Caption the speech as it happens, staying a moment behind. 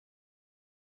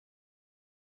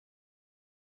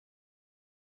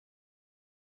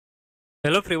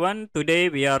Hello everyone, today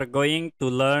we are going to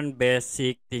learn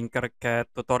basic TinkerCAD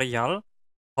tutorial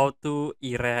how to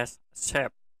erase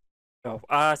shape. So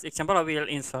as example, I will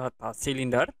insert a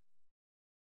cylinder,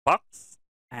 box,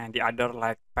 and the other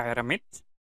like pyramid.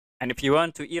 And if you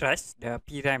want to erase the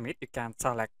pyramid, you can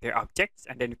select the objects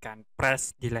and then you can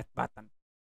press delete button.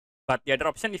 But the other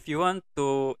option, if you want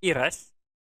to erase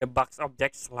the box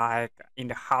objects like in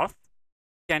the half,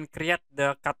 you can create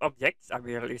the cut objects. I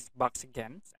will use box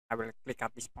again. I will click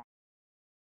at this point.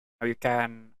 Now you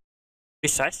can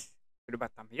resize to the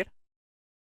bottom here.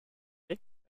 Okay,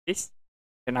 this.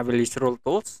 Then I will use rule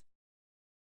tools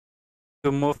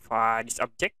to move these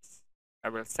objects. I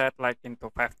will set like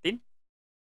into 15.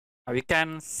 Now we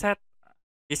can set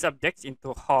these objects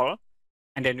into whole,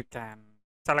 and then you can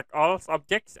select all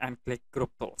objects and click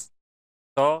group tools.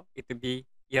 So it will be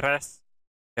erase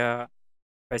the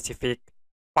specific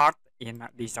part in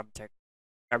this object.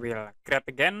 I will create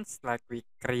again, like we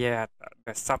create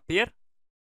the sphere.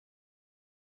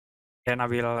 Then I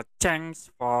will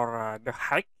change for the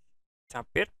height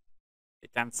sphere. You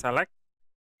can select.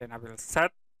 Then I will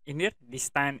set in here this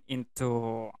time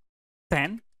into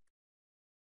 10.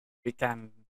 We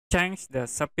can change the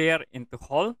sphere into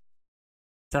whole.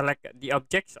 Select the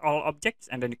objects, all objects,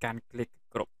 and then you can click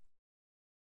group.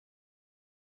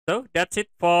 So that's it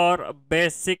for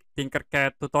basic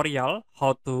TinkerCAD tutorial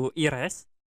how to erase.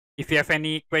 If you have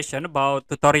any question about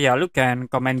tutorial, you can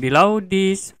comment below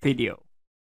this video.